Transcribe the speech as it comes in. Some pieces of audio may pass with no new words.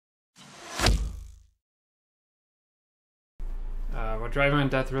While driving on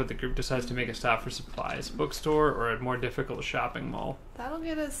Death Road, the group decides to make a stop for supplies. Bookstore or a more difficult shopping mall. That'll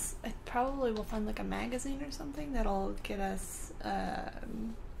get us... I probably will find like a magazine or something that'll get us...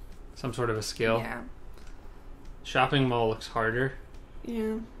 Some sort of a skill. Yeah. Shopping mall looks harder.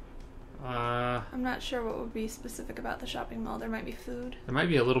 Yeah. I'm not sure what would be specific about the shopping mall. There might be food. There might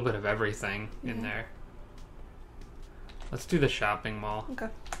be a little bit of everything in there. Let's do the shopping mall. Okay.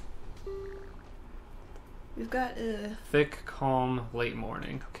 We've got thick, calm, late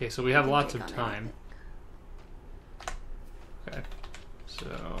morning. Okay, so we have lots of time. Okay.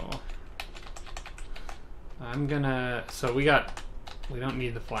 So I'm gonna... So we don't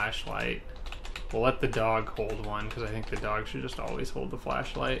need the flashlight. We'll let the dog hold one because I think the dog should just always hold the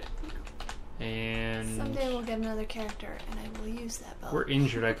flashlight. And someday we'll get another character and I will use that bow. We're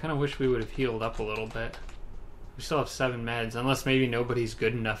injured. I kind of wish we would have healed up a little bit. We still have 7 meds, unless maybe nobody's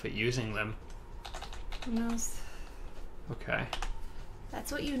good enough at using them. Who knows? Okay.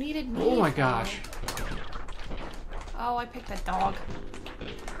 That's what you needed me Oh my for. gosh. Oh, I picked a dog.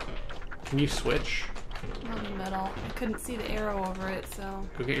 Can you switch? Not in the middle. I couldn't see the arrow over it, so...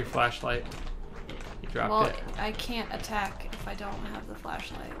 Go get your flashlight. You dropped well, it. I can't attack if I don't have the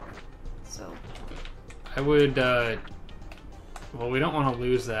flashlight. So... I would, well, we don't want to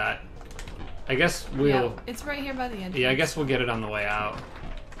lose that. I guess we'll... Yeah, it's right here by the entrance. Yeah, I guess we'll get it on the way out.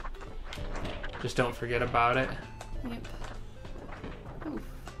 Just don't forget about it. Yep. Oof.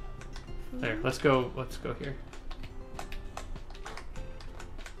 There, let's go here.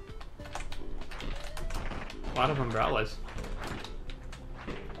 A lot of umbrellas.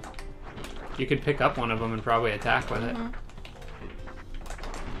 You could pick up one of them and probably attack with it.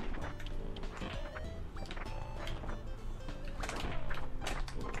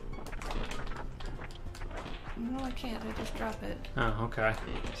 No, I can't. I just drop it. Oh, okay.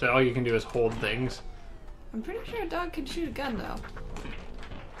 So all you can do is hold things. I'm pretty sure a dog can shoot a gun, though.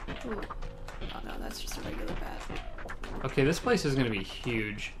 Ooh. Oh, no, that's just a regular bat. Okay, this place is going to be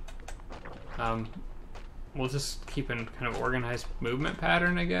huge. We'll just keep in kind of organized movement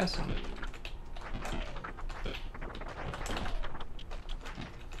pattern, I guess.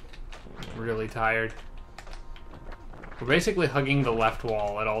 Really tired. We're basically hugging the left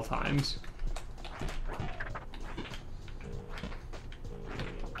wall at all times.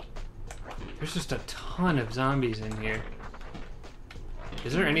 There's just a ton of zombies in here.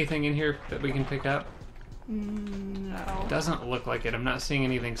 Is there anything in here that we can pick up? No. Doesn't look like it. I'm not seeing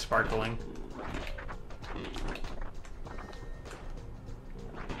anything sparkling.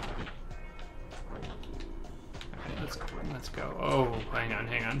 Alright, let's go. Oh, hang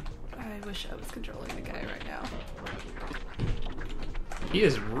on. I wish I was controlling the guy right now. He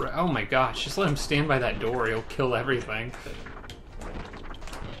is... Oh my gosh, just let him stand by that door. He'll kill everything.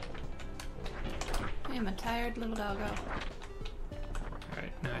 I am a tired little doggo.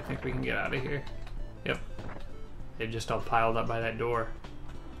 Alright, now I think we can get out of here. Yep. They've just all piled up by that door.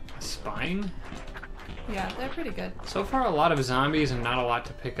 A spine? Yeah, they're pretty good. So far, a lot of zombies and not a lot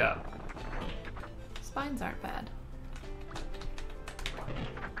to pick up. Spines aren't bad.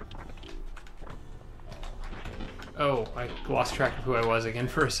 Oh, I lost track of who I was again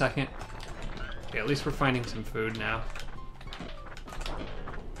for a second. Okay, at least we're finding some food now.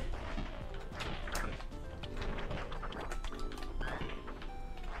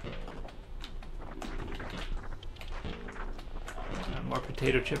 More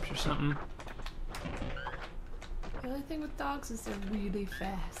potato chips or something. The only thing with dogs is they're really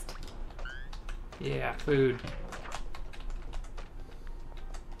fast. Yeah, food.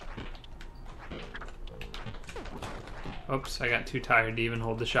 Oops, I got too tired to even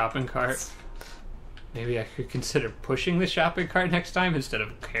hold the shopping cart. Maybe I could consider pushing the shopping cart next time instead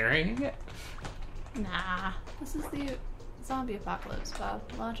of carrying it? Nah. This is the zombie apocalypse, Bob.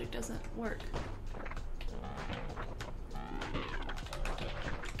 Logic doesn't work.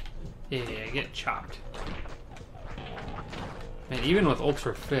 Yeah, get chopped. Man, even with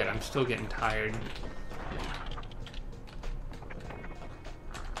Ultra Fit, I'm still getting tired.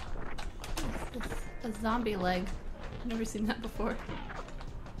 A zombie leg. I've never seen that before.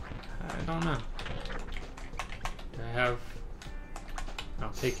 I don't know. Do I have...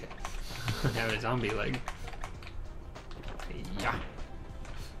 I'll take it. I have a zombie leg. Yeah.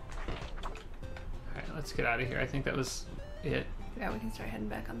 Alright, let's get out of here. I think that was it. Yeah, we can start heading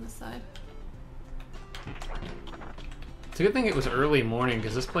back on this side. It's a good thing it was early morning,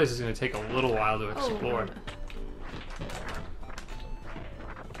 because this place is going to take a little while to explore.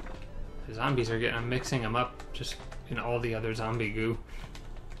 The zombies are getting... I'm mixing them up just in all the other zombie goo.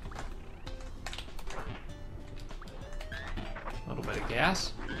 A little bit of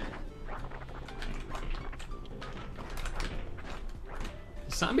gas.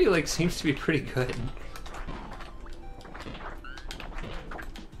 Zombie like seems to be pretty good.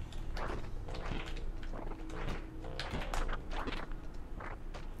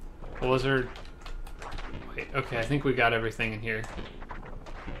 Well, was there... Wait, okay, I think we got everything in here.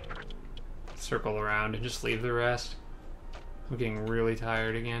 Circle around and just leave the rest. I'm getting really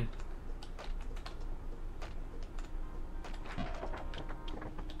tired again.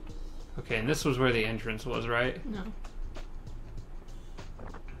 Okay, and this was where the entrance was, right? No.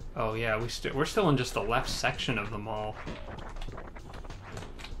 Oh yeah, we're still in just the left section of the mall.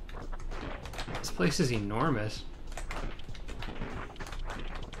 This place is enormous.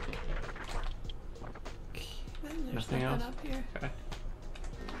 There's Nothing else? up here. Okay.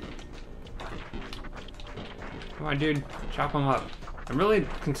 Come on, dude. Chop him up. I'm really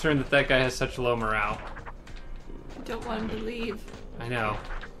concerned that that guy has such low morale. I don't want him to leave. I know.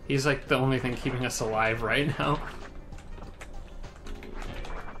 He's like the only thing keeping us alive right now.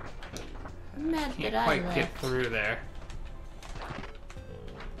 I'm mad Can't that I quite left. get through there.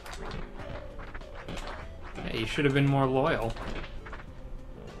 Yeah, you should have been more loyal.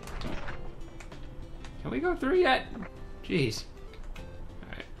 Can we go through yet? Jeez.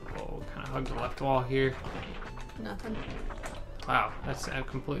 Alright, we'll kind of hug the left wall here. Nothing. Wow, that's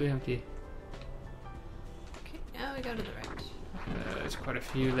completely empty. Okay, now we go to the right. There's quite a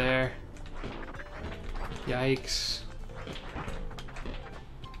few there. Yikes.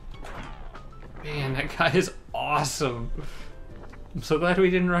 Man, that guy is awesome. I'm so glad we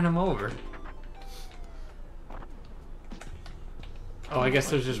didn't run him over. Oh, I guess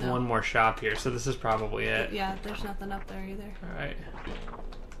there's just No. one more shop here, so this is probably it. Yeah, there's nothing up there either. Alright.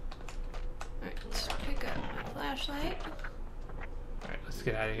 Alright, let's pick up my flashlight. Alright, let's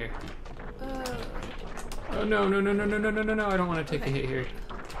get out of here. Oh, Oh no, no, no, no, no, no, no, no, no, I don't want to take a Okay. hit here.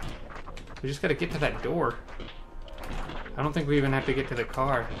 We just gotta get to that door. I don't think we even have to get to the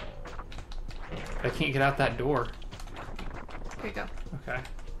car. I can't get out that door. here you go. Okay.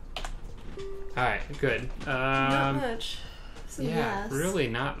 Alright, good. Not much. Some Yeah, gas. really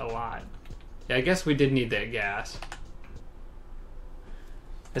not a lot. Yeah, I guess we did need that gas.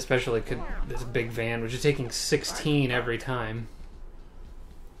 Especially this big van, which is taking 16 every time.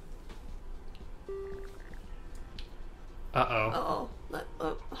 Uh-oh.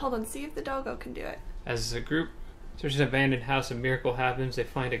 Hold on, see if the doggo can do it. As a group searches an abandoned house, a miracle happens. They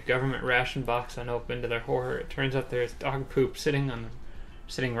find a government ration box unopened. To their horror, it turns out there's dog poop sitting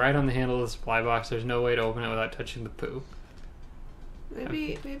right on the handle of the supply box. There's no way to open it without touching the poo.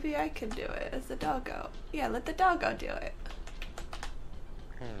 Maybe I can do it as the doggo. Yeah, let the doggo do it.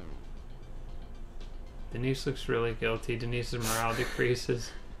 Denise looks really guilty. Denise's morale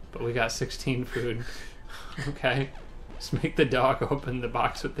decreases, but we got 16 food. Okay. Just make the dog open the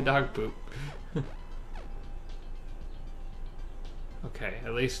box with the dog poop. Okay,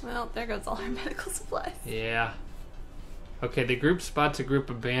 at least... Well, there goes all our medical supplies. Yeah. Okay, the group spots a group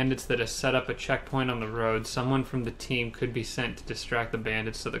of bandits that has set up a checkpoint on the road. Someone from the team could be sent to distract the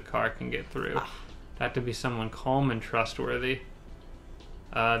bandits so the car can get through. That to be someone calm and trustworthy.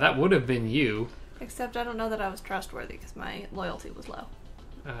 That would have been you. Except I don't know that I was trustworthy because my loyalty was low.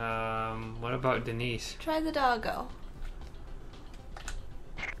 What about Denise? Try the doggo.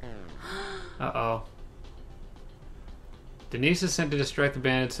 Uh-oh. Denise is sent to distract the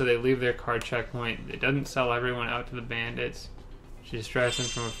bandits so they leave their car checkpoint. It doesn't sell everyone out to the bandits. She distracts them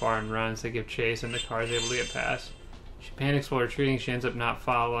from afar and runs. They give chase and the car is able to get past. She panics while retreating. She ends up not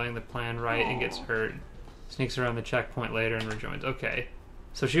following the plan right and gets hurt. Sneaks around the checkpoint later and rejoins. Okay.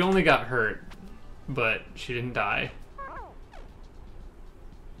 So she only got hurt, but she didn't die.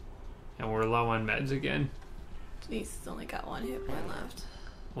 And we're low on meds again. Denise has only got one hit point left.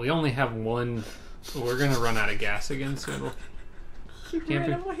 We only have one. We're gonna run out of gas again soon. You Can't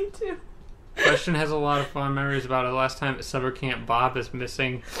ran be- away too. Question has a lot of fond memories about it. Last time at summer camp, Bob is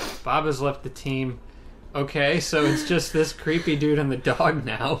missing. Bob has left the team. Okay, so it's just this creepy dude and the dog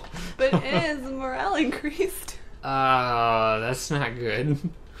now. But his morale increased. That's not good.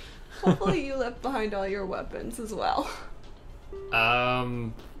 Hopefully you left behind all your weapons as well.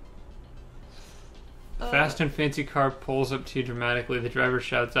 Fast and fancy car pulls up to you dramatically. The driver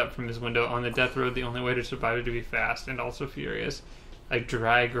shouts out from his window, "On the death road, the only way to survive is to be fast and also furious." Like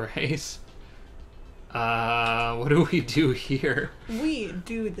drag race. What do we do here? We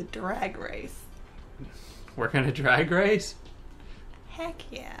do the drag race. We're gonna drag race? Heck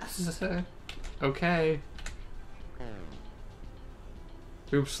yeah. Okay.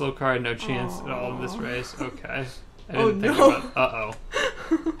 Group slow car had no chance at all in this race. Okay. I didn't think no. about...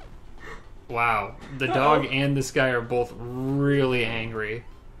 Uh-oh. Wow. The dog and this guy are both really angry.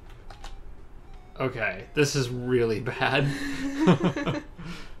 Okay, this is really bad.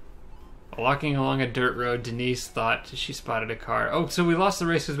 Walking along a dirt road, Denise thought she spotted a car. Oh, so we lost the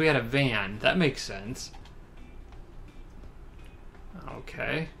race because we had a van. That makes sense.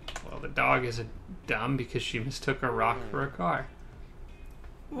 Okay. Well, the dog is dumb because she mistook a rock for a car.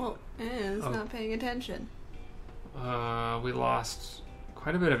 Well, it's not paying attention. We lost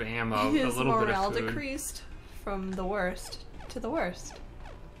quite a bit of ammo, His a little bit morale of food. decreased from the worst to the worst.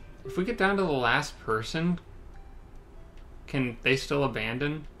 If we get down to the last person, can they still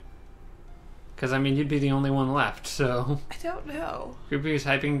abandon? Because, I mean, you'd be the only one left, so... I don't know. Groupies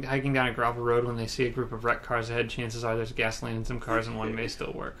hiking down a gravel road when they see a group of wrecked cars ahead. Chances are there's gasoline in some cars and one may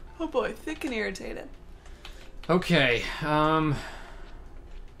still work. Oh boy, thick and irritated. Okay, can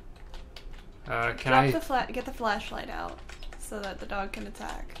Get the flashlight out so that the dog can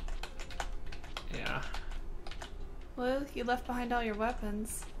attack. Yeah. Well, you left behind all your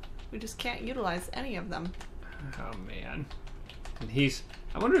weapons. We just can't utilize any of them. Oh, man. And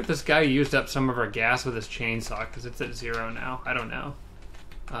I wonder if this guy used up some of our gas with his chainsaw, because it's at 0 now. I don't know.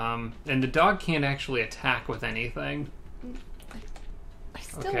 And the dog can't actually attack with anything. I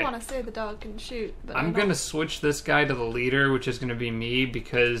still want to say the dog can shoot, but I'm going to switch this guy to the leader, which is going to be me,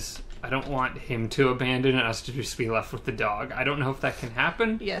 because I don't want him to abandon and us to just be left with the dog. I don't know if that can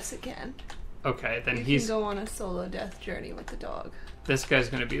happen. Yes, it can. Okay, then You can go on a solo death journey with the dog. This guy's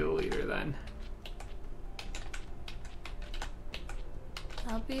going to be the leader, then.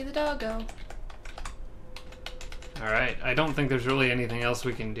 I'll be the doggo. Alright, I don't think there's really anything else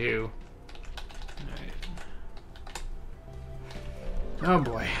we can do. Alright. Oh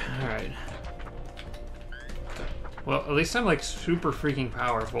boy, alright. Well, at least I'm like super freaking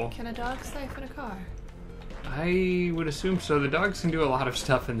powerful. Can a dog siphon a car? I would assume so. The dogs can do a lot of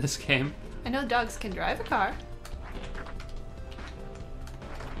stuff in this game. I know dogs can drive a car.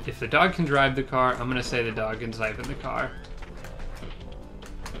 If the dog can drive the car, I'm gonna say the dog can siphon the car.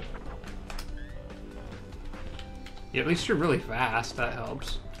 Yeah, at least you're really fast. That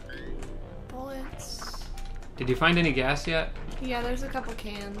helps. Bullets. Did you find any gas yet? Yeah, there's a couple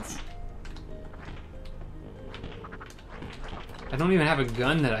cans. I don't even have a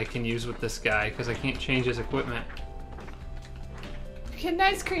gun that I can use with this guy because I can't change his equipment. Get an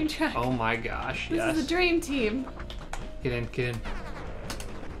ice cream truck. Oh my gosh, yes. This is a dream team. Get in, get in.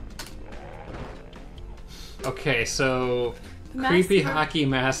 Okay, so creepy hockey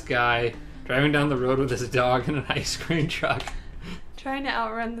mask guy driving down the road with his dog in an ice cream truck. Trying to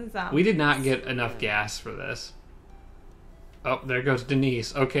outrun the zombies. We did not get enough gas for this. Oh, there goes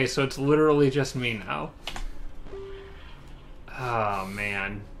Denise. Okay, so it's literally just me now. Oh,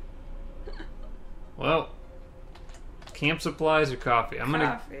 man. Well, camp supplies or coffee? I'm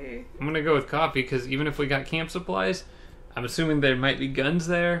gonna go with coffee because even if we got camp supplies, I'm assuming there might be guns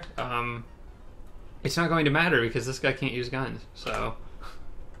there. It's not going to matter because this guy can't use guns. So,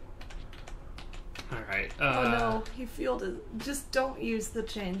 all right. Oh no, he fielded. Just don't use the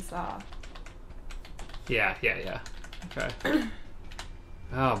chainsaw. Yeah. Okay.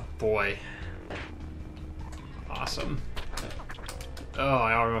 Oh boy. Awesome. Oh,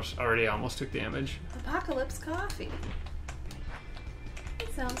 I almost took damage. Apocalypse coffee.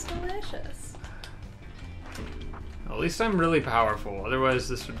 It sounds delicious. At least I'm really powerful. Otherwise,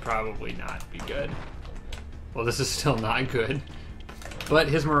 this would probably not be good. Well, this is still not good. But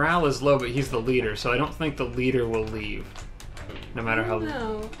his morale is low, but he's the leader, so I don't think the leader will leave. No matter how...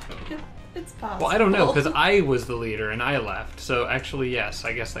 No, it's possible. Well, I don't know, because I was the leader and I left. So actually, yes,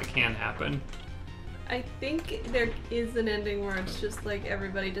 I guess that can happen. I think there is an ending where it's just like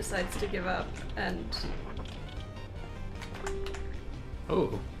everybody decides to give up and...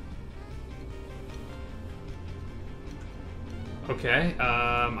 Oh. Okay,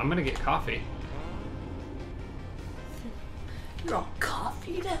 I'm gonna get coffee. You're all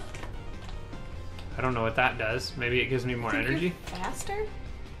coffeeed up. I don't know what that does. Maybe it gives me more energy? You're faster?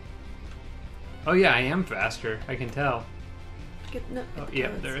 Oh yeah, I am faster. I can tell. Oh,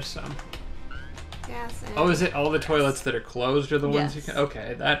 yeah, there is some. Gas and... Oh, is it all the toilets that are closed are the ones you Yes. can...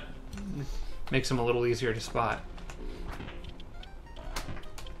 Okay, that makes them a little easier to spot.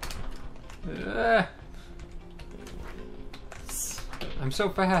 I'm so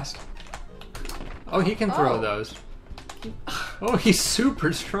fast. Oh, he can throw those. Oh, he's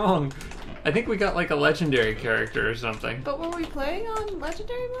super strong. I think we got like a legendary character or something. But were we playing on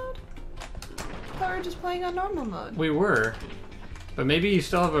legendary mode? I thought we were just playing on normal mode. We were. But maybe you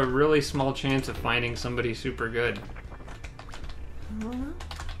still have a really small chance of finding somebody super good.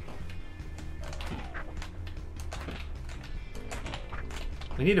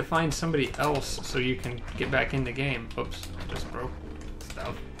 We need to find somebody else so you can get back in the game. Oops, I just broke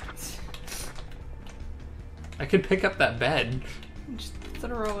stuff. I could pick up that bed. Just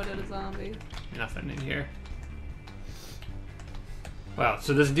throw it at a zombie. Nothing in here. Wow,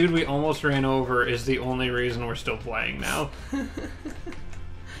 so this dude we almost ran over is the only reason we're still playing now.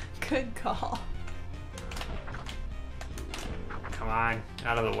 Good call. Come on,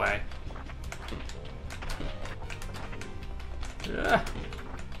 out of the way. Ugh.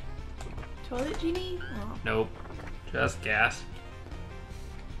 Toilet genie? Oh. Nope, just gas.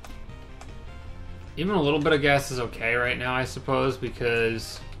 Even a little bit of gas is okay right now, I suppose,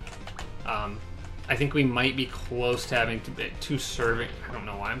 because I think we might be close to having two serving. I don't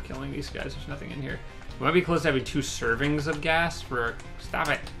know why I'm killing these guys. There's nothing in here. We might be close to having 2 servings of gas for. Stop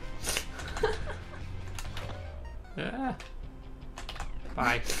it. Ah.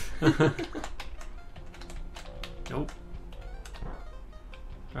 Bye. Nope.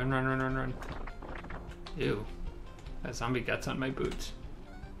 Run, run, run, run, run. Ew. That zombie guts on my boots.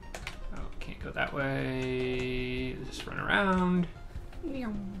 Oh, can't go that way. Just run around.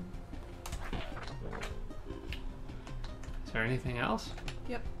 Meow. Is there anything else?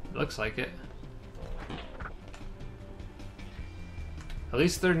 Yep. It looks like it. At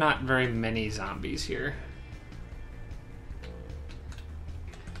least there are not very many zombies here.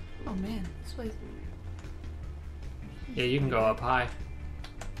 Oh man, this way. Yeah, you can go up high.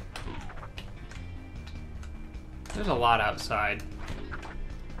 There's a lot outside.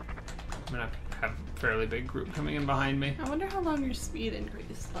 I'm gonna have a fairly big group coming in behind me. I wonder how long your speed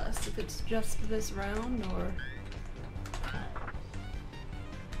increase lasts, if it's just this round or...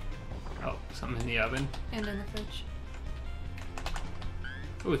 Oh, something in the oven. and in the fridge.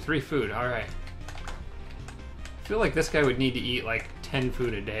 Ooh, 3 food, alright. I feel like this guy would need to eat like 10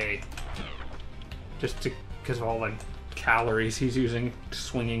 food a day. Just because of all the calories he's using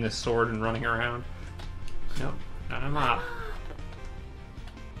swinging his sword and running around. Nope, not a mop.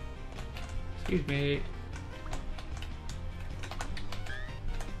 Excuse me.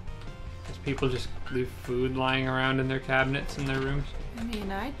 Does people just leave food lying around in their cabinets in their rooms? I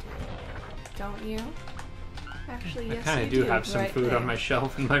mean, don't you? Actually, I yes, kind you of do have some right food there. on my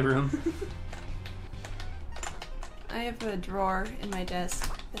shelf in my room. I have a drawer in my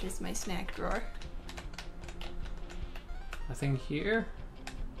desk that is my snack drawer. Nothing here?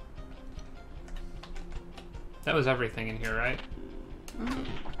 That was everything in here, right? Mm-hmm.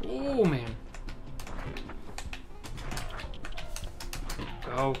 Oh, man.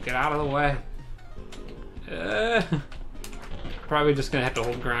 Go, get out of the way. Probably just gonna have to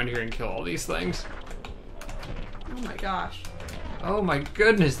hold ground here and kill all these things. Oh my gosh. Oh my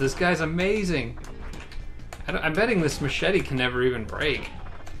goodness, this guy's amazing. I'm betting this machete can never even break.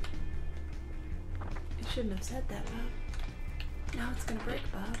 I shouldn't have said that, Bob. Now it's gonna break,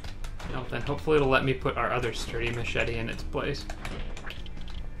 Bob. No, then hopefully it'll let me put our other sturdy machete in its place.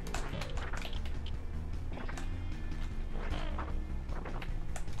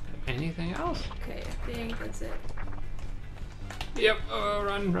 Anything else? Okay, I think that's it. Yep. Oh,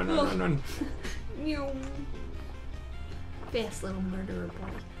 run, run, run, run, run. Meow. Fast little murderer boy.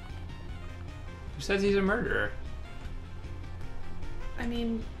 Who says he's a murderer? I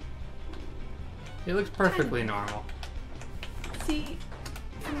mean, He looks perfectly normal. see,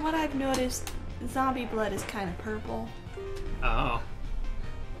 from what I've noticed, zombie blood is kind of purple. Oh.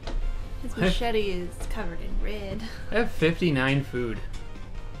 His machete is covered in red. I have 59 food.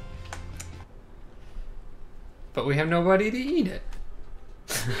 But we have nobody to eat it.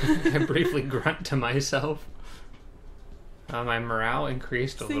 I briefly grunt to myself. My morale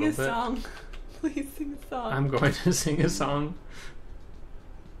increased a Sing little a bit. song. Please sing a song. I'm going to sing a song.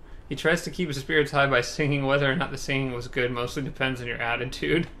 He tries to keep his spirits high by singing. Whether or not the singing was good mostly depends on your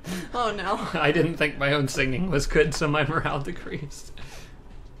attitude. Oh no. I didn't think my own singing was good, so my morale decreased.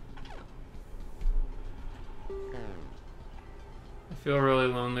 I feel really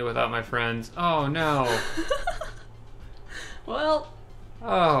lonely without my friends. Oh no. Well,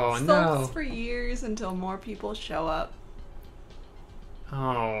 Oh sulks no. for years until more people show up,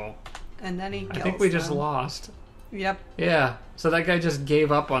 Oh. and then he kills I think we just them. lost. Yep. Yeah. So that guy just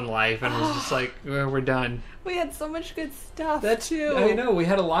gave up on life and was just like, we're done. We had so much good stuff That's too. I know, we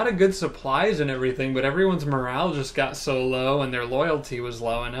had a lot of good supplies and everything, but everyone's morale just got so low and their loyalty was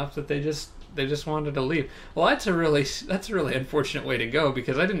low enough that they just wanted to leave. Well, that's a really unfortunate way to go,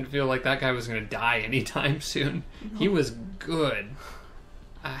 because I didn't feel like that guy was going to die anytime soon. He was good.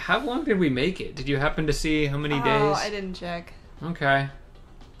 How long did we make it? Did you happen to see how many days? Oh, I didn't check. Okay.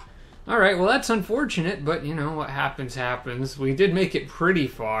 Alright, well that's unfortunate, but you know, what happens happens. We did make it pretty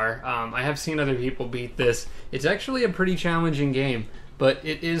far. I have seen other people beat this. It's actually a pretty challenging game, but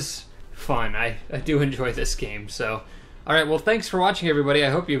it is fun. I do enjoy this game, so Alright, well, thanks for watching, everybody.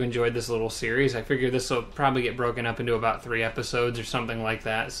 I hope you've enjoyed this little series. I figure this will probably get broken up into about 3 episodes or something like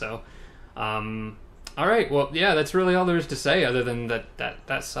that, so... Alright, well, yeah, that's really all there is to say, other than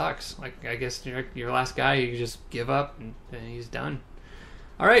that sucks. Like, I guess your last guy, you just give up, and he's done.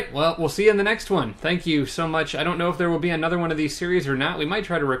 Alright, well, we'll see you in the next one. Thank you so much. I don't know if there will be another one of these series or not. We might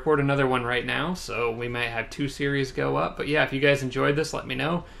try to record another one right now, so we might have 2 series go up. But yeah, if you guys enjoyed this, let me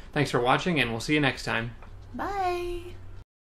know. Thanks for watching, and we'll see you next time. Bye.